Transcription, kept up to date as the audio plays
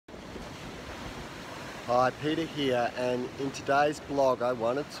Hi, Peter here, and in today's blog I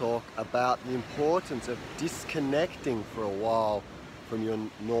want to talk about the importance of disconnecting for a while from your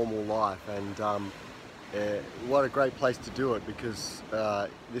normal life. And what a great place to do it, because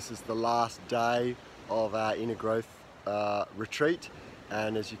this is the last day of our inner growth retreat,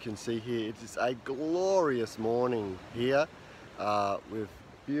 and as you can see here, it is a glorious morning here with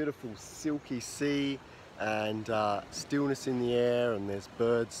beautiful silky sea and stillness in the air, and there's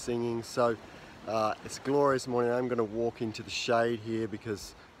birds singing. So it's a glorious morning. I'm going to walk into the shade here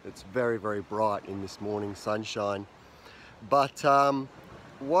because it's very, very bright in this morning sunshine. But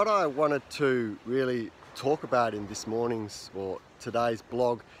what I wanted to really talk about in this morning's or today's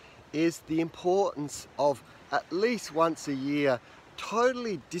blog is the importance of at least once a year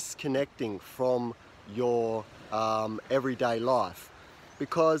totally disconnecting from your everyday life,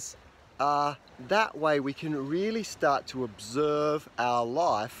 because that way we can really start to observe our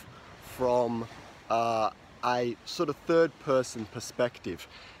life from a sort of third person perspective.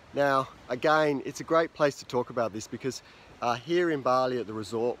 Now again, it's a great place to talk about this because here in Bali at the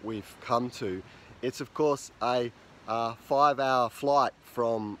resort we've come to, it's of course a 5-hour flight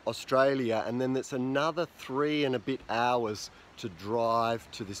from Australia, and then it's another 3 and a bit hours to drive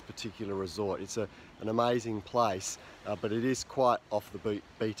to this particular resort. It's an amazing place, but it is quite off the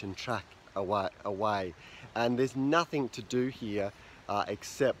beaten track away. And there's nothing to do here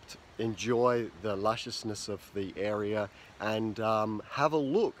except enjoy the lusciousness of the area and have a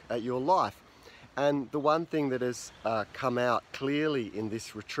look at your life. And the one thing that has come out clearly in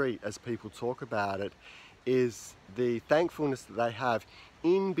this retreat as people talk about it is the thankfulness that they have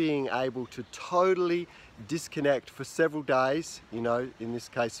in being able to totally disconnect for several days, you know, in this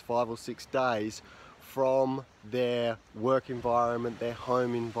case 5 or 6 days, from their work environment, their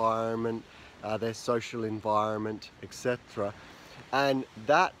home environment, their social environment, etc. And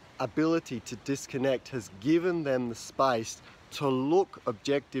that ability to disconnect has given them the space to look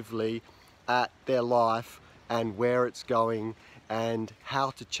objectively at their life and where it's going and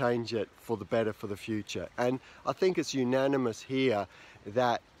how to change it for the better for the future. And I think it's unanimous here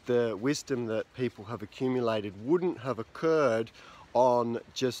that the wisdom that people have accumulated wouldn't have occurred on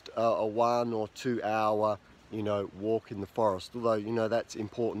just a 1 or 2 hour, you know, walk in the forest, although, you know, that's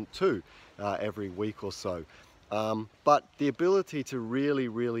important too, every week or so. But the ability to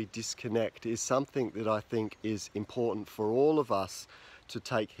really disconnect is something that I think is important for all of us to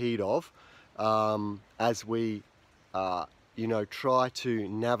take heed of as we you know, try to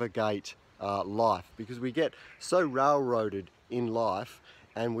navigate life, because we get so railroaded in life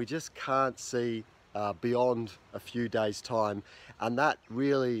and we just can't see beyond a few days time, and that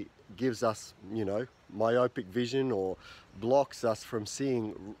really gives us, you know, myopic vision or blocks us from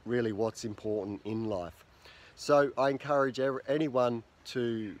seeing really what's important in life. So I encourage anyone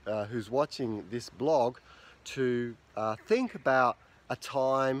to who's watching this blog to think about a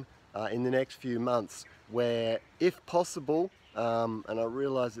time in the next few months where, if possible, and I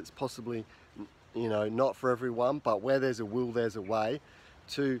realize it's possibly, you know, not for everyone, but where there's a will, there's a way,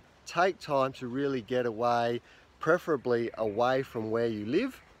 to take time to really get away, preferably away from where you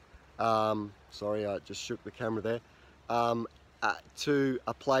live. Sorry, I just shook the camera there. To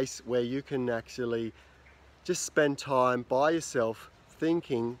a place where you can actually just spend time by yourself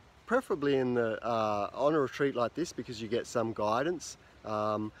thinking, preferably in the on a retreat like this, because you get some guidance,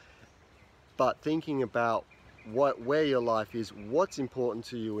 but thinking about where your life is, what's important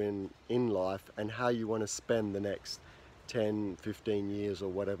to you in life, and how you want to spend the next 10, 15 years or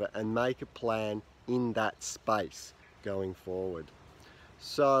whatever, and make a plan in that space going forward.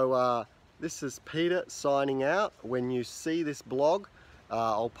 So this is Peter signing out. When you see this blog,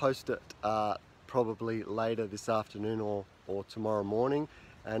 I'll post it probably later this afternoon or tomorrow morning,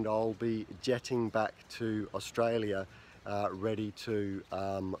 and I'll be jetting back to Australia ready to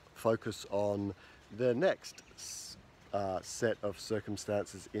focus on the next set of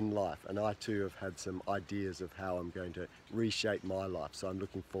circumstances in life. And I too have had some ideas of how I'm going to reshape my life, so I'm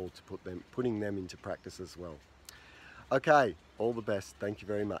looking forward to putting them into practice as well. Okay, all the best. Thank you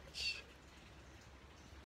very much.